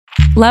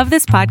Love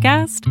this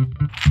podcast?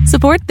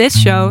 Support this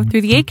show through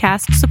the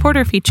Acast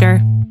supporter feature.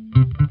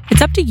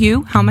 It's up to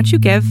you how much you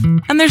give,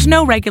 and there's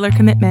no regular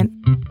commitment.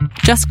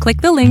 Just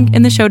click the link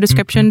in the show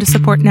description to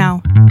support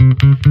now.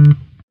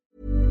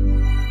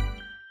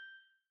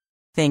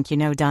 Think you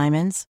know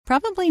diamonds?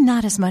 Probably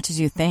not as much as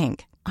you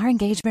think. Our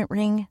engagement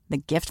ring, the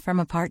gift from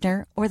a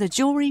partner, or the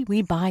jewelry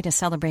we buy to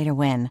celebrate a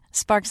win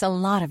sparks a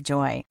lot of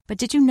joy. But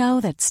did you know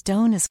that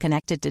Stone is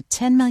connected to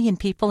 10 million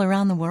people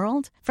around the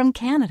world? From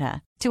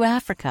Canada to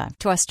Africa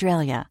to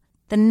Australia,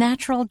 the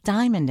natural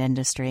diamond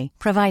industry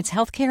provides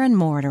healthcare and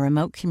more to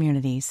remote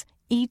communities.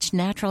 Each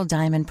natural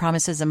diamond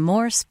promises a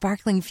more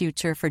sparkling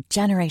future for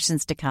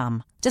generations to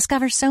come.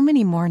 Discover so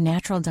many more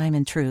natural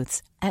diamond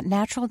truths at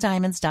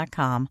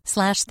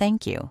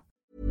naturaldiamonds.com/thankyou.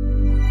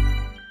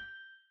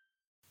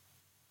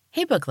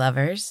 Hey, book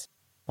lovers.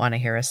 Want to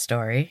hear a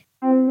story?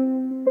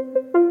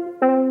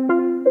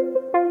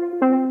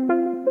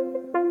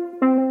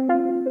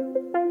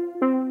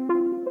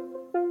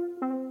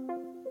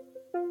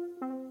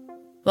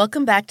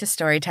 Welcome back to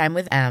Storytime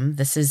with Em.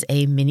 This is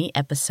a mini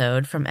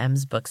episode from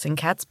Em's Books and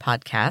Cats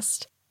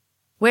podcast,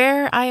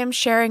 where I am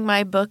sharing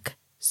my book,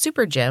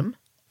 SuperGym,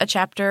 a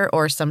chapter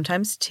or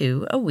sometimes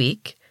two a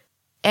week.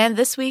 And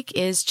this week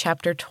is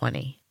chapter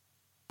 20.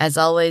 As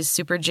always,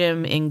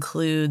 SuperGym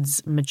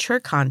includes mature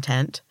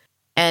content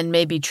and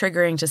may be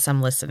triggering to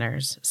some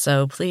listeners,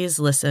 so please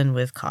listen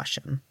with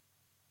caution.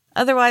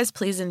 Otherwise,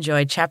 please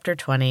enjoy chapter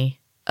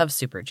 20 of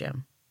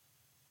SuperGym.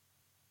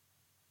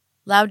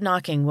 Loud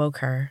knocking woke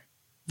her.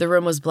 The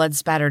room was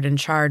blood-spattered and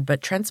charred,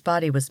 but Trent's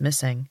body was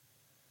missing.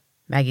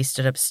 Maggie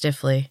stood up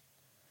stiffly.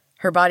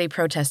 Her body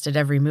protested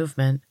every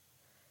movement.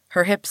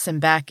 Her hips and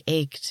back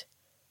ached.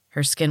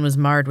 Her skin was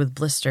marred with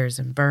blisters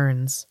and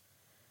burns.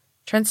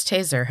 Trent's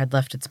taser had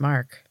left its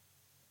mark.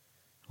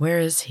 Where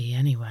is he,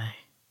 anyway?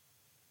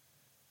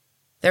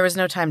 There was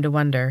no time to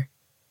wonder.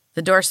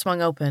 The door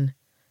swung open.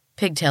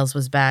 Pigtails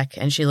was back,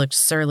 and she looked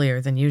surlier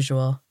than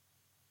usual.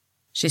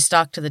 She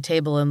stalked to the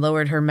table and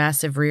lowered her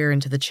massive rear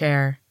into the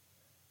chair.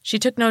 She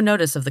took no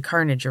notice of the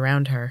carnage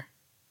around her.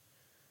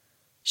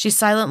 She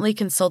silently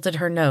consulted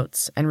her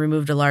notes and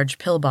removed a large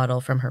pill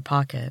bottle from her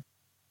pocket.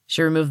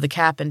 She removed the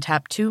cap and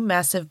tapped 2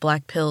 massive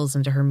black pills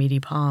into her meaty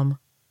palm.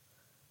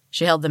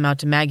 She held them out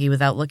to Maggie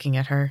without looking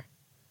at her.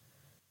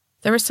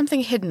 There was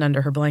something hidden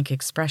under her blank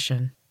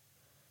expression.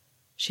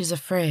 She's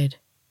afraid.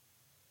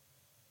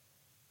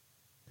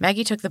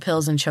 Maggie took the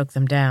pills and choked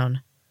them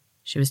down.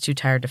 She was too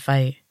tired to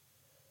fight.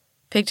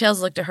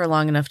 Pigtails looked at her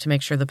long enough to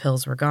make sure the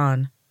pills were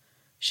gone.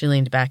 She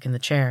leaned back in the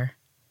chair.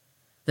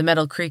 The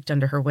metal creaked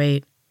under her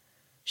weight.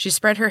 She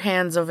spread her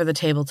hands over the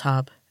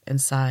tabletop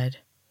and sighed.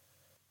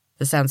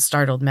 The sound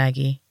startled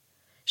Maggie.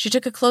 She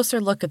took a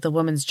closer look at the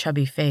woman's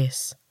chubby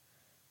face.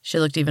 She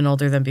looked even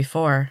older than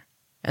before,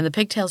 and the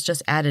pigtails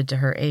just added to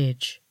her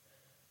age.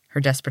 Her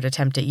desperate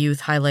attempt at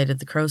youth highlighted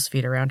the crow's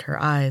feet around her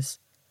eyes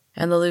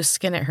and the loose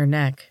skin at her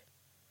neck.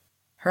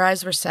 Her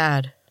eyes were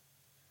sad.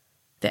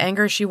 The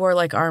anger she wore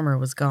like armor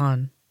was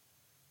gone.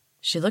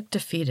 She looked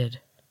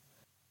defeated.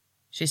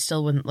 She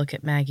still wouldn't look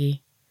at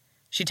Maggie.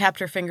 She tapped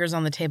her fingers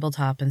on the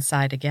tabletop and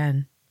sighed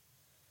again.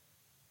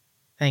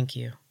 Thank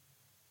you.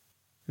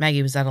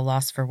 Maggie was at a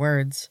loss for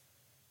words.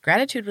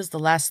 Gratitude was the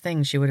last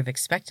thing she would have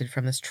expected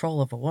from this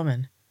troll of a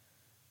woman.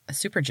 A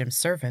SuperGym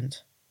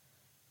servant.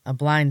 A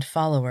blind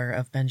follower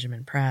of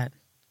Benjamin Pratt.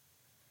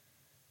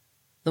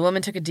 The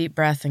woman took a deep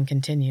breath and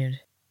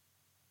continued.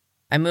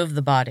 I moved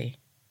the body.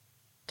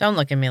 Don't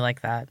look at me like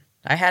that.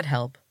 I had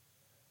help.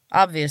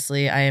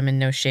 Obviously, I am in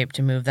no shape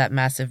to move that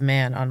massive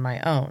man on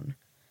my own.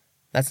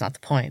 That's not the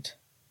point.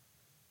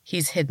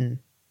 He's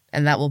hidden,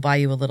 and that will buy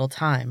you a little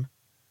time.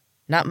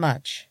 Not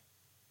much.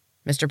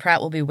 Mr.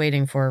 Pratt will be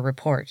waiting for a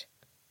report.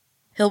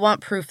 He'll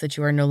want proof that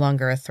you are no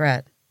longer a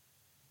threat.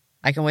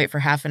 I can wait for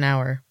half an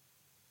hour,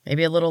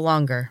 maybe a little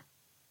longer.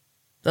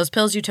 Those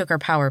pills you took are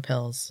power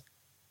pills,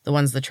 the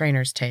ones the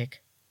trainers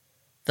take.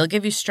 They'll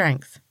give you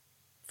strength,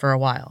 for a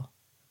while.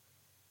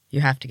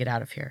 You have to get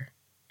out of here.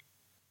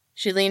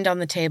 She leaned on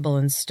the table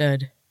and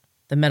stood.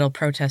 The metal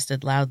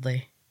protested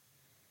loudly.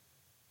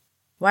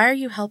 Why are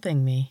you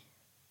helping me?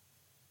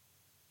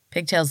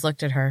 Pigtails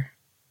looked at her.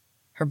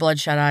 Her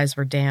bloodshot eyes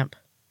were damp.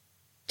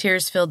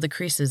 Tears filled the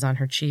creases on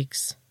her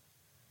cheeks.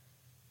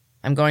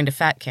 I'm going to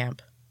fat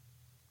camp.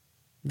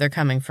 They're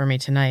coming for me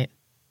tonight.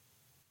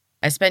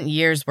 I spent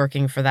years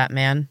working for that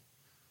man.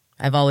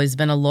 I've always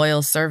been a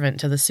loyal servant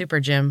to the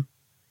SuperGym.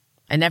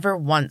 I never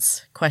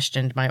once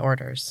questioned my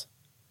orders.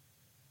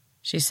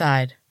 She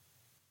sighed.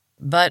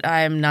 But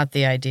I'm not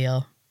the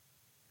ideal.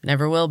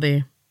 Never will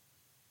be.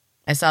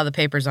 I saw the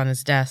papers on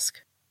his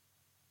desk.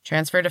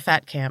 Transfer to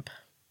fat camp.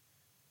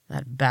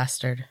 That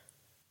bastard.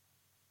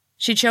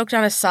 She choked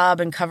on a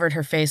sob and covered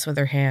her face with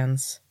her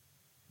hands.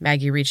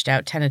 Maggie reached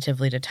out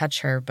tentatively to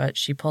touch her, but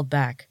she pulled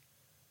back.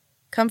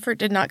 Comfort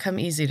did not come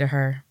easy to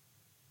her,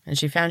 and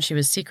she found she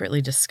was secretly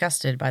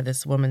disgusted by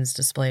this woman's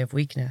display of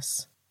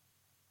weakness.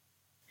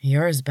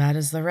 You're as bad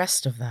as the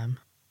rest of them.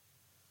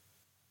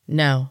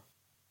 No.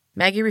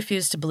 Maggie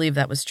refused to believe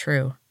that was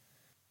true.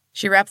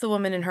 She wrapped the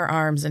woman in her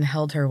arms and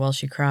held her while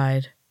she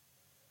cried.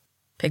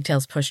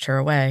 Pigtails pushed her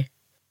away.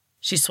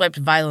 She swiped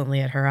violently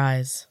at her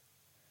eyes.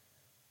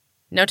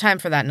 No time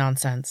for that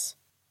nonsense.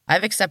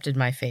 I've accepted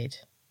my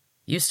fate.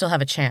 You still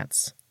have a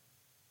chance.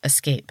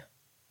 Escape.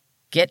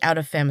 Get out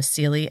of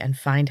Famicili and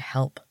find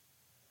help.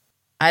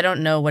 I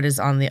don't know what is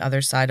on the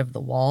other side of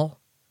the wall,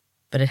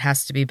 but it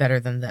has to be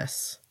better than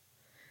this.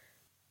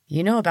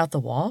 You know about the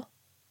wall?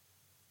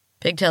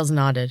 Pigtails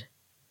nodded.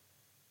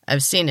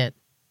 I've seen it.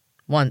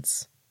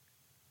 Once.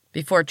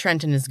 Before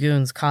Trent and his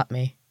goons caught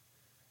me.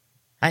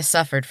 I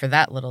suffered for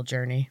that little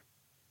journey.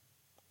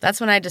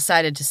 That's when I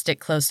decided to stick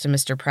close to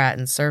Mr. Pratt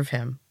and serve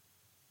him.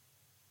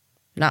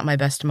 Not my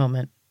best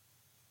moment.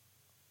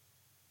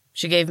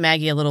 She gave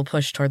Maggie a little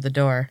push toward the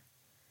door.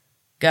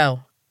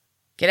 Go.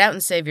 Get out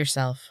and save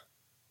yourself.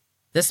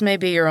 This may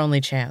be your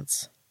only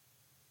chance.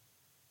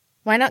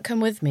 Why not come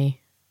with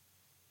me?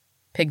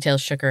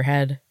 Pigtails shook her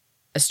head.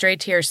 A stray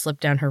tear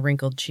slipped down her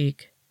wrinkled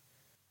cheek.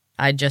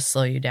 I'd just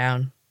slow you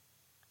down.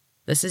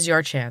 This is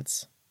your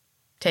chance.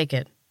 Take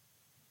it.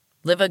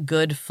 Live a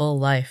good, full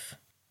life.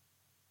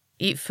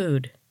 Eat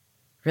food.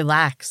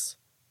 Relax.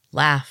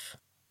 Laugh.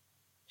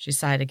 She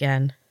sighed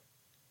again.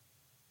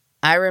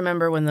 I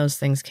remember when those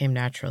things came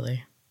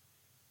naturally.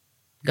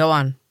 Go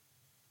on.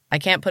 I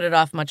can't put it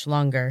off much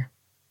longer.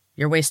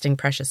 You're wasting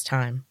precious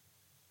time.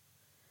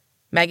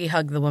 Maggie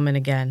hugged the woman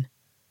again.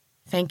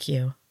 Thank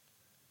you.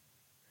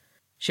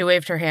 She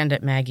waved her hand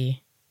at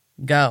Maggie.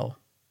 Go.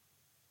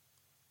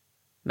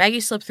 Maggie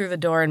slipped through the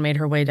door and made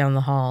her way down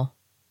the hall.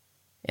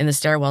 In the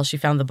stairwell, she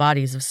found the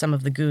bodies of some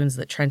of the goons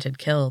that Trent had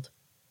killed.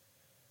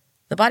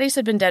 The bodies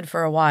had been dead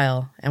for a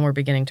while and were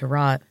beginning to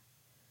rot.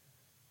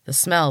 The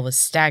smell was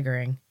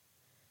staggering.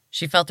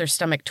 She felt her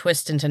stomach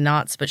twist into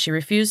knots, but she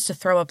refused to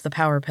throw up the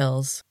power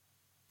pills.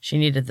 She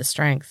needed the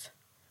strength.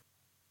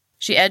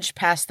 She edged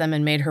past them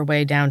and made her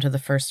way down to the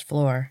first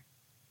floor.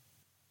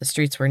 The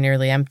streets were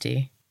nearly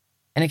empty.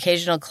 An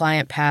occasional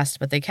client passed,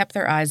 but they kept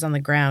their eyes on the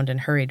ground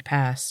and hurried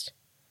past.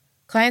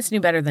 Clients knew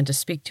better than to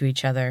speak to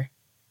each other,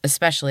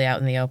 especially out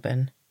in the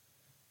open.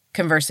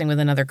 Conversing with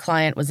another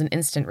client was an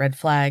instant red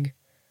flag.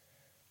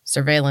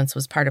 Surveillance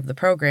was part of the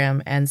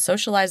program, and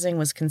socializing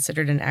was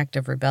considered an act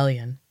of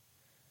rebellion.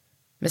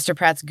 Mr.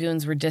 Pratt's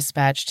goons were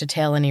dispatched to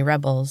tail any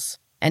rebels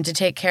and to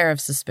take care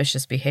of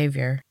suspicious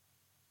behavior.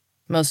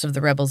 Most of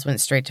the rebels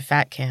went straight to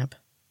fat camp.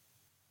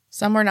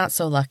 Some were not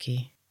so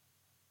lucky.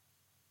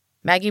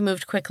 Maggie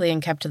moved quickly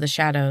and kept to the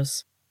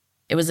shadows.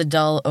 It was a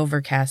dull,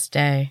 overcast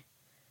day.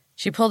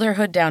 She pulled her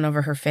hood down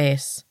over her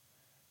face.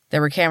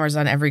 There were cameras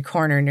on every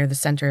corner near the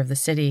center of the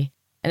city,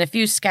 and a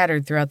few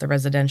scattered throughout the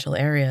residential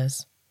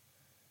areas.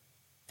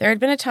 There had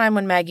been a time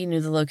when Maggie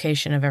knew the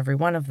location of every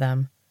one of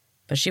them,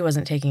 but she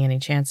wasn't taking any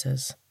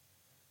chances.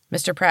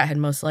 Mr. Pratt had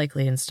most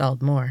likely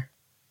installed more.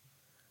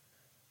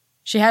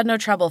 She had no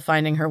trouble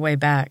finding her way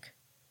back.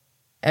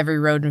 Every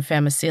road in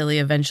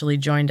Famicili eventually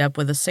joined up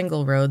with a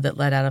single road that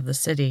led out of the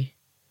city.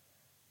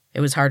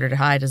 It was harder to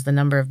hide as the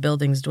number of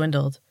buildings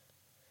dwindled.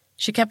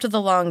 She kept to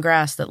the long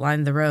grass that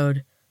lined the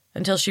road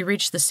until she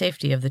reached the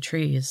safety of the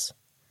trees.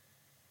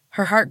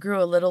 Her heart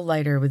grew a little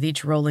lighter with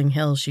each rolling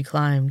hill she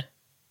climbed.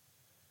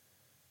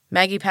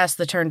 Maggie passed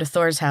the turn to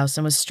Thor's house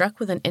and was struck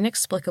with an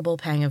inexplicable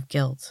pang of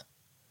guilt.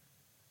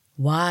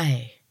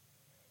 Why?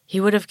 He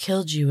would have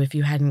killed you if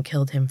you hadn't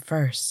killed him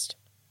first.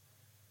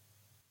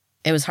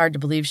 It was hard to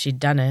believe she'd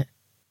done it.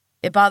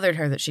 It bothered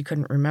her that she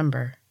couldn't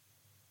remember.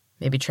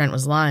 Maybe Trent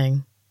was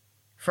lying.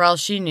 For all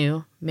she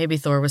knew, maybe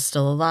Thor was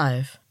still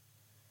alive.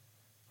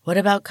 What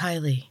about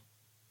Kylie?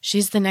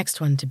 She's the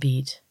next one to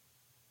beat.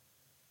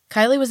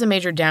 Kylie was a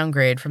major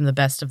downgrade from the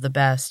best of the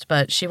best,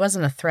 but she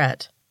wasn't a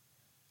threat.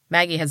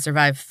 Maggie had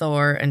survived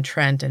Thor and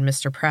Trent and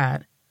Mr.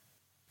 Pratt.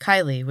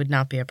 Kylie would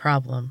not be a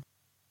problem.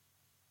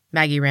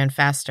 Maggie ran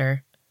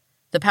faster.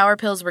 The power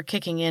pills were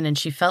kicking in and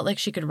she felt like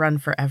she could run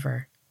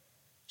forever.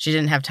 She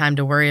didn't have time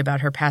to worry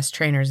about her past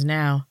trainers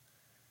now.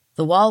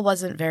 The wall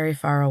wasn't very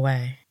far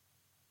away.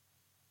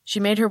 She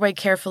made her way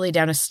carefully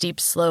down a steep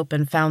slope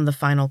and found the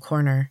final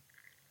corner.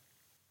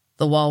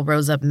 The wall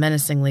rose up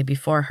menacingly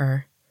before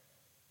her.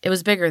 It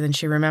was bigger than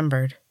she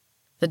remembered.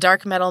 The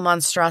dark metal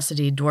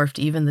monstrosity dwarfed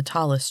even the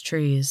tallest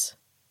trees.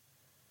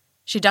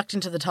 She ducked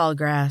into the tall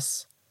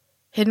grass.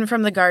 Hidden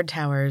from the guard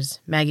towers,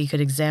 Maggie could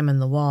examine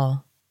the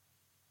wall.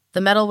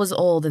 The metal was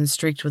old and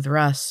streaked with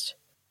rust.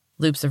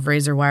 Loops of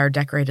razor wire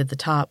decorated the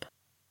top.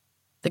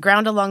 The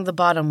ground along the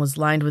bottom was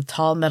lined with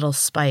tall metal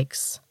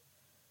spikes.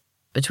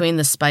 Between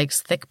the spikes,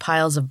 thick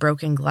piles of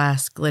broken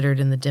glass glittered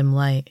in the dim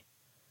light.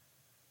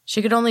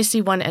 She could only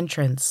see one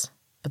entrance,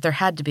 but there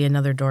had to be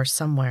another door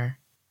somewhere.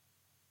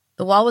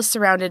 The wall was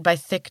surrounded by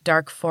thick,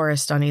 dark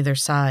forest on either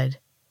side.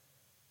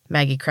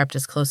 Maggie crept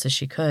as close as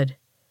she could.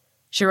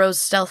 She rose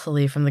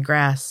stealthily from the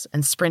grass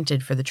and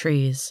sprinted for the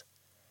trees.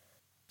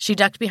 She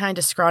ducked behind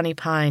a scrawny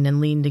pine and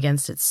leaned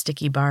against its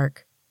sticky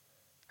bark.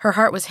 Her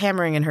heart was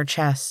hammering in her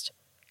chest.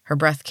 Her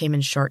breath came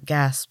in short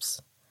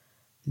gasps.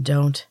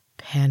 Don't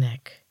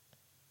panic.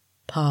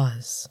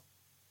 Pause.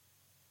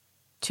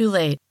 Too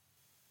late.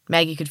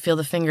 Maggie could feel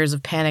the fingers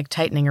of panic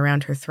tightening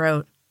around her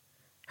throat.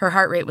 Her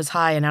heart rate was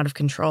high and out of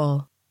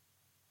control.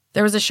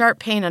 There was a sharp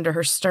pain under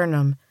her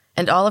sternum,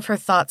 and all of her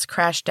thoughts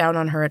crashed down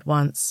on her at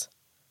once.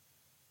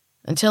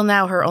 Until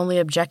now, her only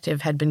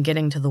objective had been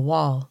getting to the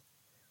wall.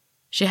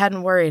 She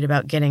hadn't worried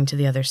about getting to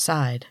the other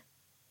side.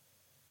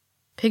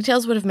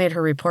 Pigtails would have made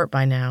her report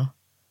by now.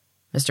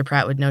 Mr.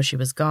 Pratt would know she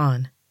was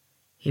gone.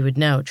 He would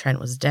know Trent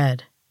was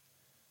dead.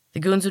 The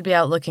goons would be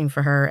out looking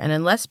for her, and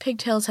unless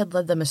Pigtails had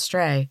led them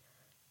astray,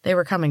 they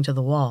were coming to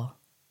the wall.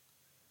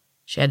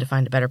 She had to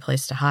find a better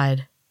place to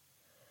hide.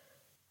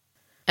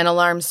 An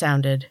alarm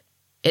sounded.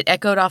 It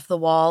echoed off the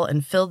wall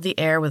and filled the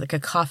air with a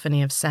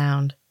cacophony of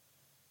sound.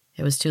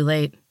 It was too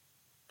late.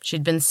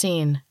 She'd been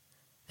seen.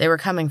 They were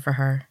coming for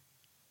her.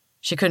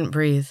 She couldn't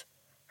breathe.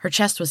 Her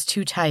chest was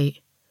too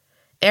tight.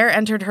 Air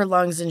entered her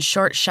lungs in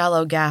short,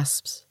 shallow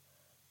gasps.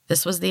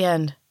 This was the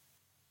end.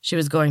 She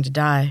was going to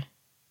die.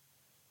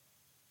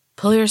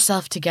 Pull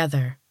yourself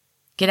together.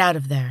 Get out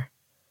of there.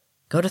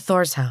 Go to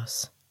Thor's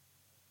house.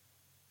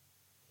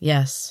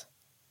 Yes.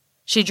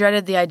 She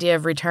dreaded the idea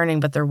of returning,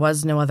 but there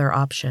was no other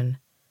option.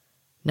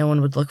 No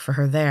one would look for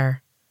her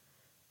there.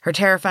 Her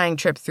terrifying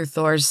trip through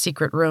Thor's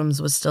secret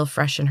rooms was still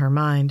fresh in her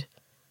mind.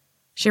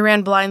 She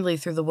ran blindly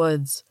through the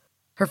woods.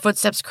 Her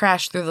footsteps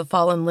crashed through the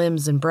fallen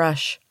limbs and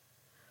brush.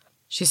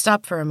 She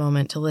stopped for a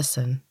moment to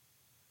listen.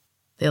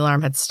 The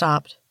alarm had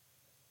stopped.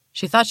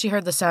 She thought she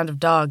heard the sound of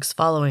dogs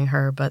following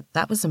her, but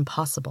that was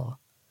impossible.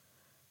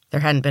 There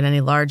hadn't been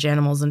any large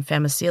animals in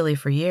Famiceli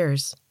for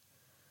years.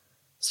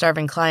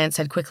 Starving clients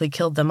had quickly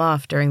killed them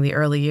off during the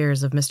early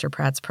years of Mr.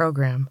 Pratt's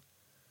program.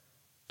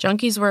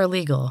 Junkies were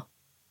illegal.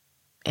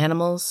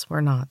 Animals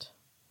were not.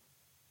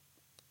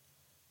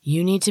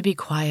 You need to be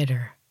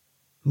quieter.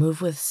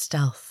 Move with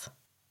stealth.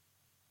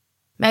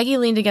 Maggie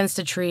leaned against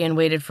a tree and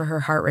waited for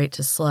her heart rate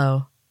to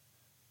slow.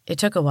 It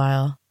took a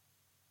while.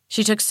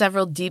 She took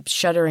several deep,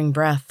 shuddering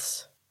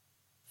breaths.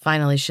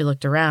 Finally, she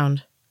looked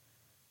around.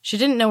 She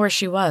didn't know where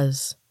she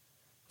was.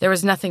 There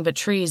was nothing but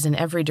trees in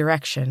every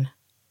direction.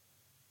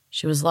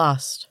 She was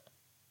lost.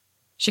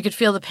 She could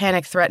feel the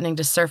panic threatening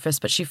to surface,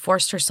 but she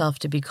forced herself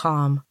to be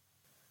calm.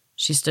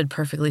 She stood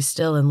perfectly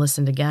still and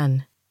listened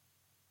again.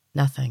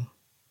 Nothing.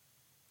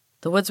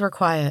 The woods were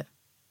quiet.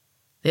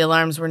 The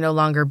alarms were no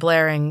longer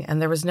blaring,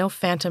 and there was no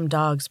phantom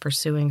dogs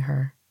pursuing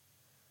her.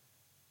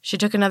 She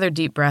took another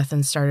deep breath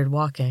and started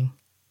walking.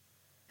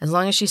 As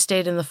long as she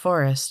stayed in the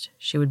forest,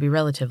 she would be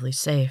relatively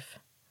safe.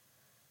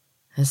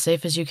 As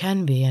safe as you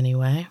can be,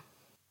 anyway.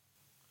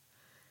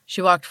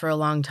 She walked for a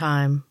long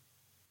time.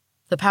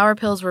 The power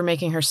pills were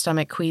making her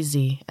stomach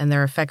queasy, and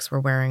their effects were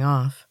wearing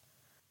off.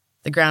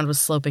 The ground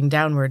was sloping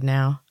downward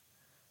now.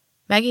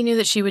 Maggie knew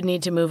that she would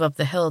need to move up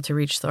the hill to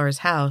reach Thor's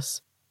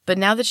house, but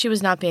now that she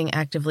was not being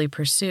actively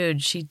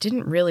pursued, she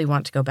didn't really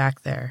want to go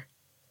back there.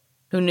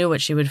 Who knew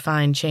what she would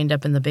find chained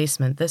up in the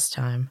basement this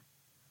time?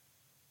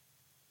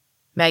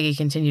 Maggie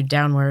continued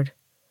downward.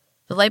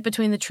 The light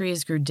between the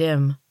trees grew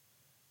dim.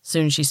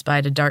 Soon she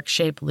spied a dark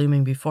shape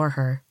looming before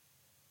her.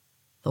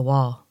 The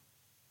wall.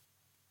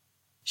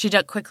 She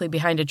ducked quickly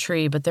behind a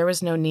tree, but there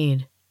was no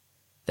need.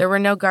 There were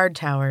no guard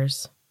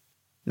towers.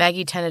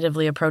 Maggie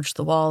tentatively approached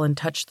the wall and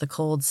touched the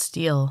cold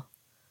steel.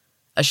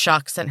 A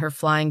shock sent her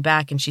flying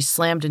back, and she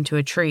slammed into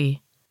a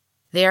tree.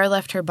 The air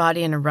left her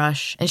body in a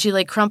rush, and she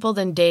lay crumpled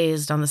and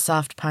dazed on the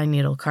soft pine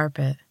needle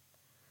carpet.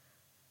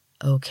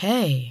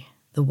 Okay,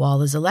 the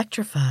wall is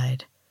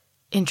electrified.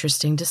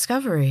 Interesting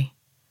discovery.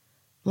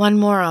 One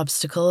more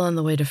obstacle on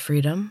the way to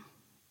freedom.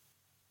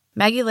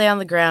 Maggie lay on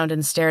the ground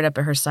and stared up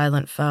at her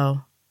silent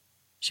foe.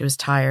 She was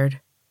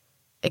tired.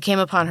 It came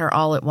upon her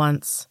all at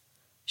once.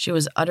 She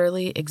was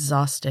utterly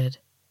exhausted.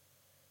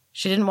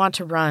 She didn't want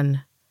to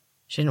run.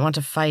 She didn't want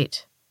to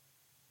fight.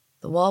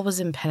 The wall was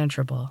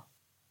impenetrable.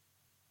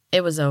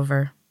 It was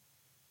over.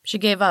 She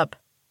gave up.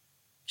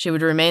 She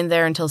would remain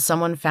there until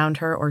someone found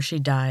her or she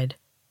died.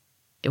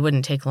 It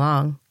wouldn't take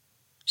long.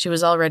 She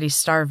was already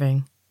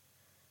starving.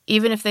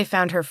 Even if they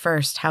found her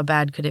first, how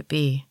bad could it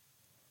be?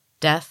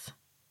 Death?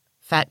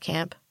 Fat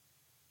camp?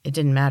 It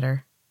didn't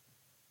matter.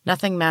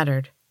 Nothing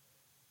mattered.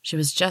 She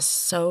was just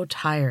so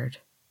tired.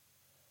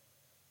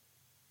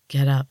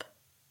 Get up.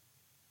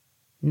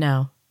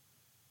 No.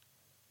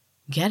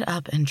 Get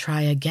up and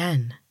try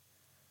again.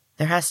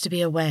 There has to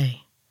be a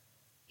way.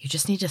 You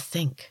just need to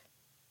think.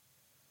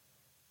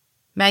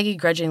 Maggie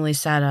grudgingly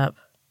sat up.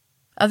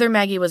 Other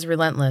Maggie was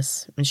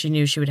relentless, and she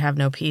knew she would have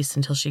no peace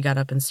until she got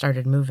up and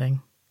started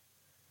moving.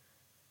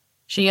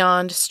 She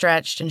yawned,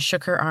 stretched, and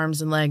shook her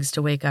arms and legs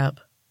to wake up.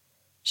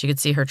 She could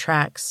see her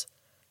tracks.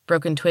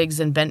 Broken twigs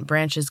and bent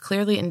branches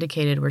clearly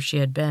indicated where she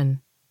had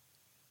been.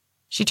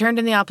 She turned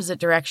in the opposite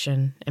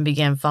direction and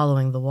began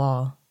following the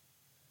wall.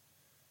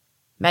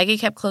 Maggie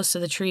kept close to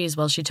the trees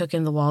while she took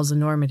in the wall's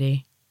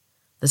enormity.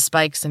 The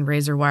spikes and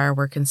razor wire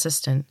were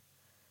consistent.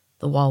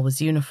 The wall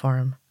was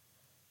uniform.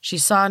 She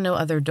saw no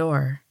other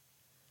door.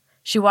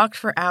 She walked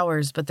for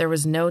hours, but there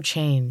was no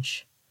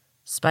change.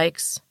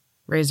 Spikes,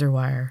 razor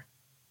wire,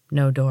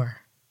 no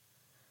door.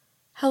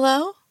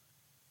 Hello?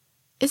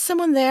 Is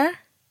someone there?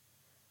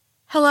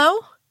 Hello?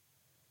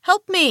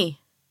 Help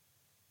me!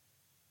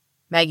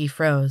 Maggie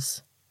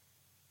froze.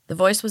 The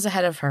voice was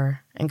ahead of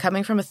her and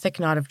coming from a thick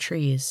knot of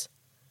trees.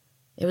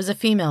 It was a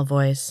female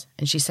voice,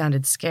 and she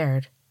sounded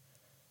scared.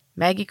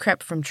 Maggie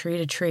crept from tree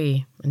to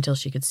tree until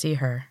she could see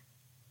her.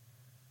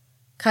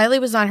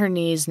 Kylie was on her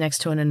knees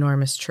next to an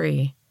enormous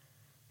tree.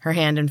 Her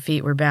hand and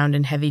feet were bound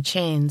in heavy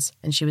chains,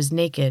 and she was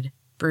naked,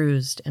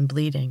 bruised, and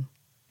bleeding.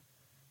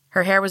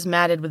 Her hair was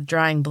matted with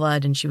drying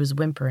blood, and she was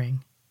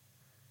whimpering.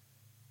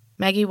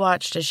 Maggie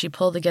watched as she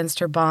pulled against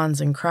her bonds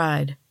and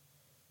cried.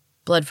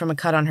 Blood from a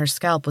cut on her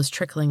scalp was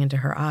trickling into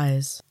her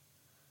eyes.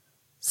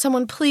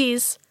 "Someone,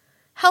 please,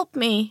 help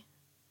me."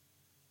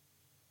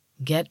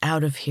 "Get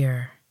out of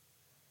here."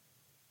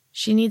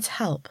 "She needs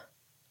help."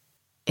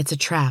 "It's a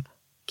trap.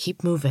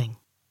 Keep moving."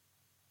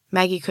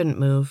 Maggie couldn't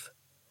move.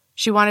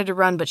 She wanted to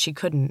run, but she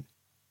couldn't.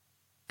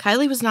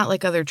 Kylie was not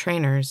like other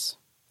trainers,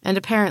 and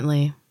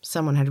apparently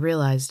someone had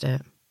realized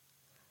it.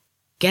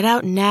 "Get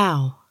out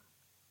now."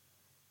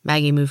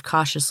 Maggie moved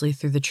cautiously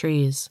through the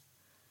trees.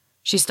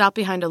 She stopped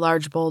behind a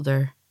large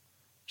boulder.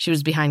 She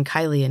was behind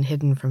Kylie and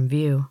hidden from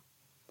view.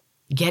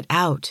 "Get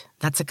out.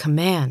 That's a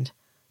command.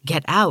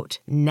 Get out,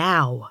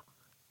 now."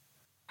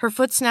 Her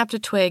foot snapped a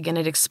twig and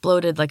it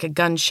exploded like a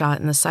gunshot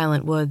in the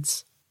silent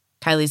woods.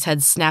 Kylie's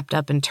head snapped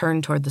up and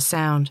turned toward the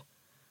sound.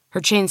 Her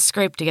chain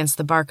scraped against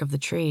the bark of the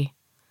tree.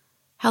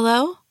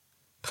 "Hello?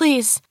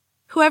 Please,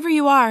 whoever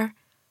you are,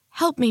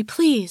 help me,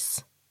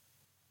 please."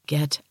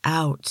 "Get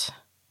out."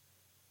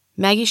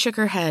 Maggie shook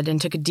her head and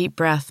took a deep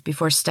breath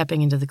before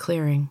stepping into the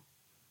clearing.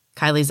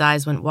 Kylie's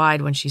eyes went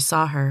wide when she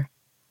saw her.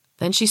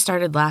 Then she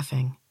started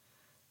laughing.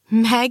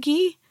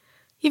 "Maggie?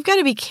 You've got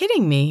to be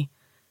kidding me.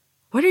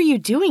 What are you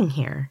doing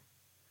here?"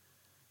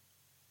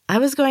 "I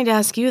was going to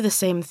ask you the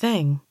same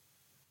thing.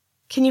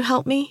 Can you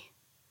help me?"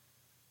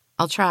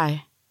 "I'll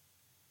try.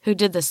 Who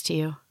did this to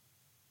you?"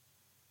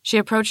 She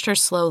approached her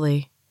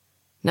slowly.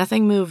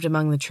 Nothing moved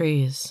among the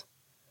trees.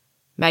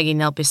 Maggie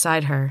knelt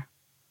beside her.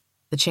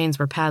 The chains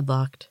were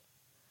padlocked.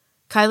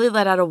 Kylie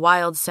let out a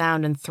wild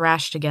sound and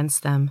thrashed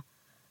against them.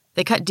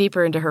 They cut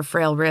deeper into her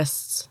frail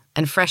wrists,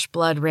 and fresh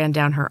blood ran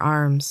down her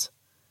arms.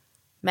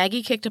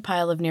 Maggie kicked a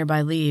pile of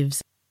nearby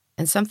leaves,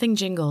 and something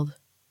jingled.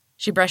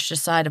 She brushed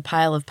aside a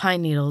pile of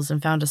pine needles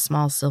and found a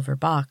small silver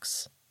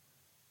box.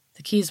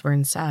 The keys were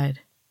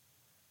inside.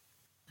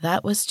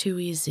 That was too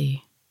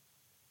easy.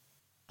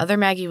 Other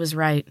Maggie was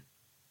right.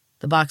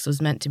 The box was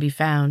meant to be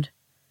found.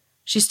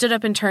 She stood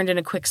up and turned in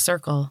a quick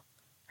circle.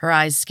 Her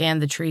eyes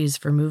scanned the trees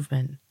for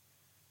movement.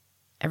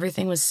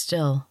 Everything was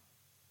still.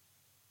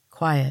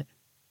 Quiet.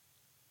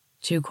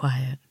 Too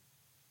quiet.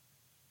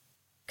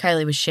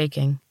 Kylie was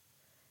shaking.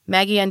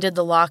 Maggie undid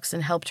the locks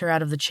and helped her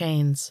out of the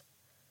chains.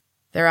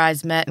 Their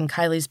eyes met and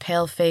Kylie's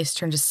pale face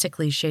turned a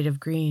sickly shade of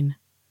green.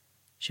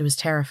 She was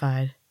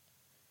terrified.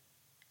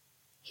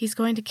 "He's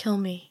going to kill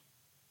me."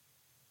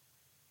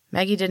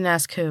 Maggie didn't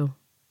ask who.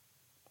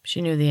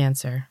 She knew the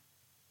answer.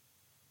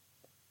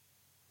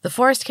 The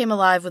forest came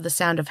alive with the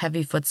sound of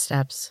heavy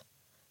footsteps.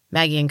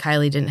 Maggie and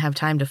Kylie didn't have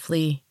time to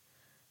flee.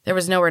 There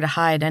was nowhere to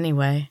hide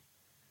anyway.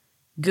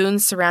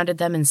 Goons surrounded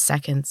them in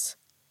seconds.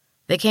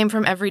 They came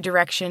from every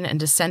direction and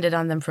descended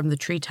on them from the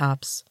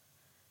treetops.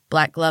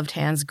 Black-gloved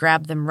hands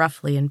grabbed them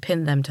roughly and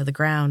pinned them to the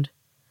ground.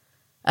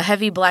 A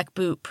heavy black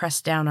boot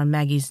pressed down on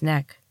Maggie's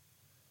neck.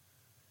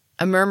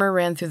 A murmur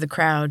ran through the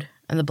crowd,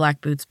 and the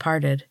black boots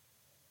parted.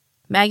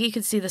 Maggie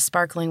could see the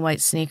sparkling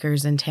white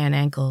sneakers and tan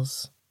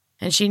ankles,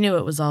 and she knew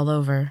it was all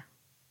over.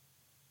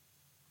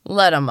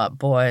 "Let 'em up,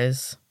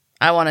 boys.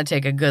 I want to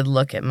take a good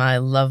look at my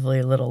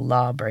lovely little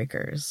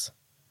lawbreakers."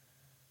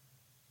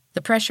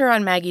 The pressure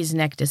on Maggie's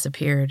neck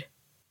disappeared.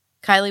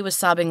 Kylie was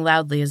sobbing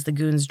loudly as the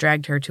goons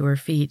dragged her to her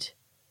feet.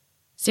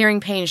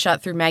 Searing pain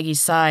shot through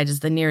Maggie's side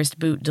as the nearest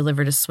boot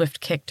delivered a swift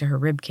kick to her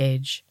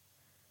ribcage.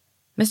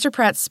 Mr.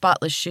 Pratt's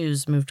spotless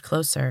shoes moved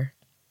closer.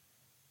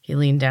 He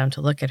leaned down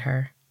to look at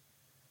her.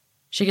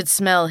 She could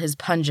smell his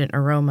pungent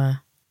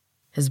aroma.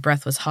 His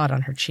breath was hot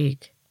on her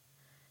cheek.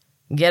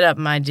 "Get up,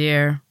 my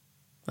dear.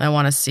 I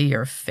want to see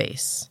your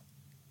face."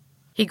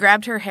 He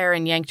grabbed her hair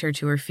and yanked her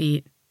to her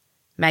feet.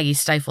 Maggie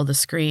stifled a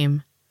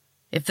scream.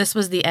 If this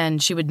was the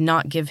end, she would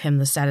not give him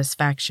the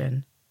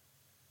satisfaction.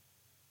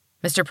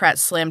 Mr. Pratt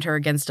slammed her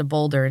against a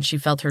boulder and she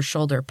felt her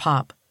shoulder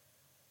pop.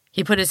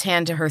 He put his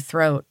hand to her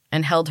throat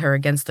and held her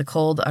against the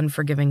cold,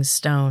 unforgiving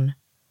stone.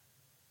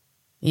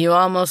 "You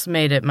almost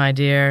made it, my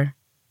dear.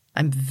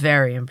 I'm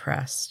very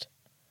impressed.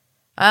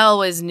 I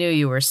always knew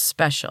you were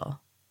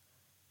special.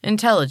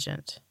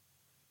 Intelligent.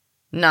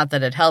 Not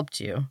that it helped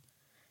you.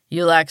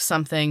 You lack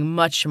something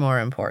much more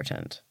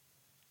important.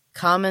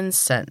 Common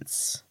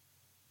sense."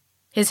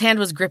 His hand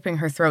was gripping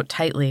her throat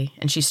tightly,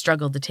 and she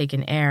struggled to take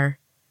in air.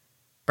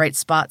 Bright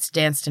spots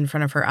danced in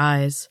front of her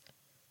eyes.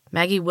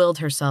 Maggie willed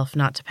herself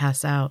not to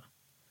pass out.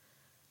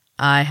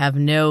 "I have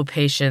no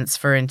patience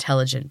for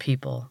intelligent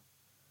people.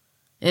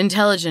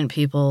 Intelligent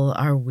people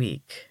are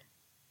weak."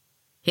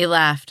 He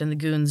laughed, and the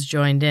goons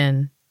joined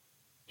in.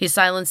 He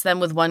silenced them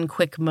with one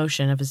quick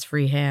motion of his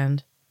free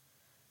hand.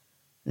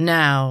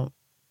 "Now,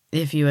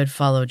 if you had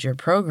followed your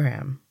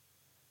program,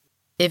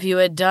 if you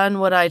had done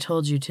what I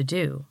told you to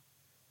do,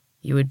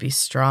 you would be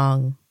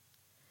strong.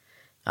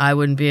 I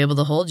wouldn't be able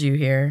to hold you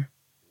here.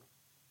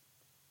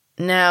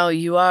 Now,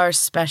 you are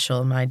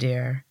special, my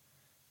dear.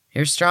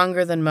 You're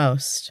stronger than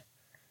most.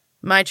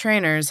 My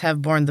trainers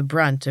have borne the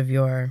brunt of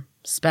your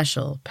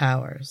special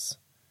powers.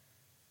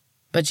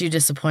 But you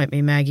disappoint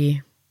me,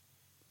 Maggie.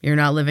 You're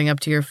not living up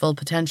to your full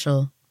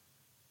potential.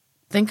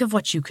 Think of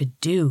what you could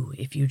do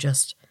if you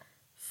just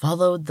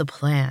followed the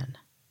plan.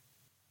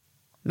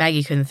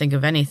 Maggie couldn't think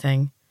of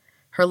anything.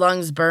 Her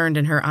lungs burned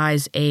and her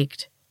eyes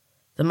ached.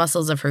 The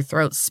muscles of her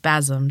throat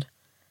spasmed.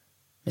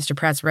 Mr.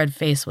 Pratt's red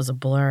face was a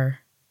blur.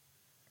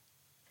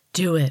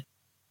 Do it.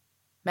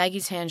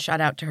 Maggie's hand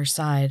shot out to her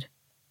side.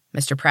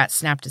 Mr. Pratt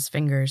snapped his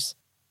fingers.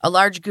 A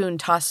large goon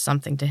tossed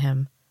something to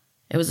him.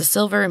 It was a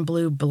silver and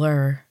blue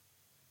blur.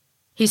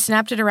 He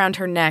snapped it around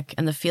her neck,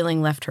 and the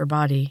feeling left her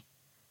body.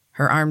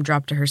 Her arm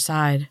dropped to her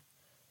side.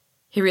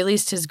 He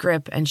released his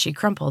grip, and she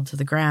crumpled to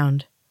the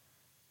ground.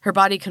 Her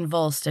body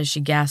convulsed as she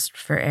gasped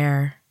for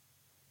air.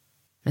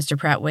 Mr.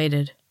 Pratt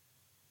waited.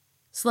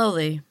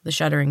 Slowly, the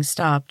shuddering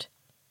stopped.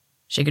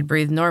 She could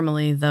breathe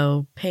normally,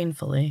 though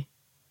painfully.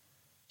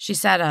 She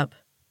sat up.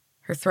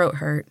 Her throat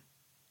hurt.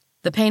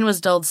 The pain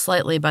was dulled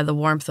slightly by the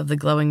warmth of the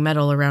glowing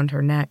metal around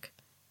her neck.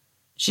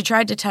 She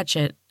tried to touch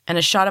it, and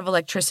a shot of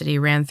electricity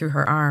ran through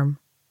her arm.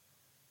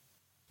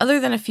 Other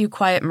than a few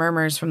quiet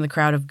murmurs from the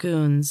crowd of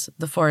goons,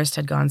 the forest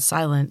had gone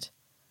silent.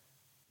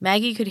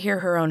 Maggie could hear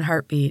her own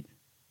heartbeat.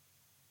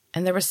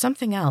 And there was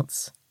something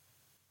else.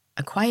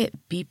 A quiet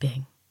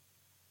beeping.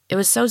 It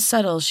was so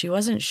subtle she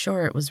wasn't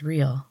sure it was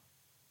real.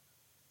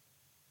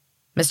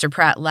 Mr.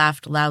 Pratt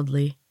laughed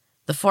loudly.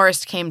 The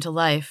forest came to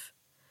life.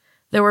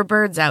 There were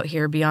birds out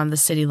here beyond the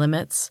city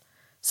limits.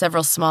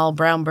 Several small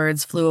brown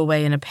birds flew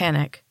away in a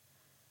panic.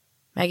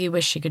 Maggie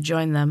wished she could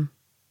join them.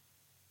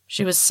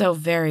 She was so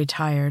very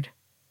tired.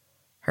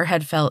 Her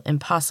head felt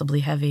impossibly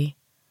heavy.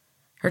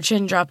 Her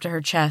chin dropped to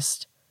her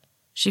chest.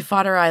 She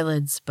fought her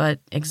eyelids, but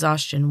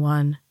exhaustion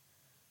won.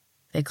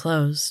 They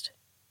closed.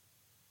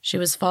 She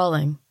was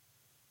falling.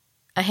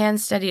 A hand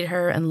steadied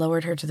her and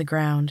lowered her to the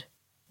ground.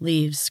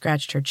 Leaves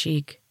scratched her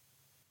cheek.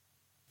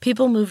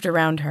 People moved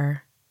around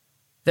her.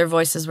 Their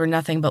voices were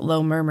nothing but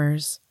low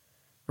murmurs.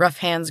 Rough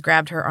hands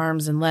grabbed her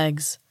arms and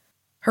legs.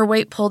 Her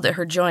weight pulled at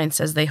her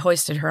joints as they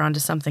hoisted her onto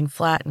something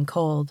flat and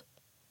cold.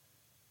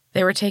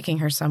 They were taking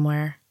her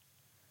somewhere.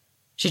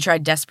 She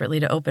tried desperately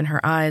to open her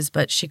eyes,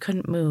 but she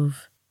couldn't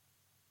move.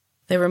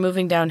 They were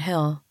moving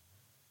downhill,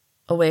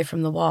 away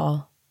from the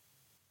wall,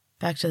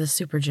 back to the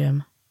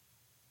SuperGym.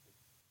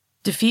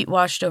 Defeat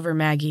washed over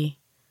Maggie.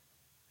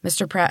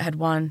 Mr. Pratt had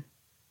won.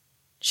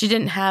 She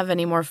didn't have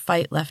any more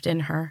fight left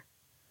in her.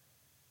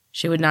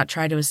 She would not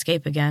try to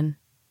escape again.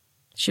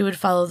 She would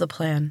follow the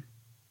plan.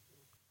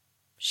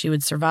 She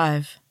would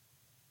survive.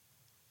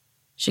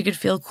 She could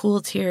feel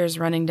cool tears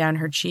running down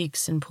her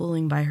cheeks and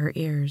pooling by her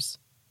ears.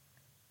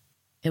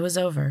 It was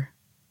over.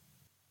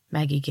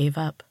 Maggie gave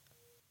up.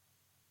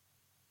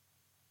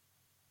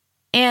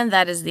 And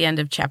that is the end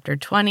of Chapter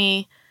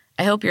 20.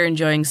 I hope you're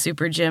enjoying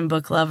SuperGym,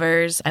 book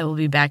lovers. I will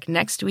be back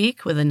next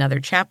week with another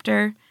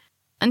chapter.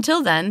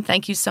 Until then,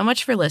 thank you so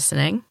much for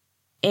listening.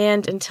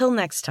 And until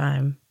next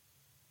time,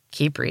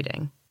 keep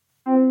reading.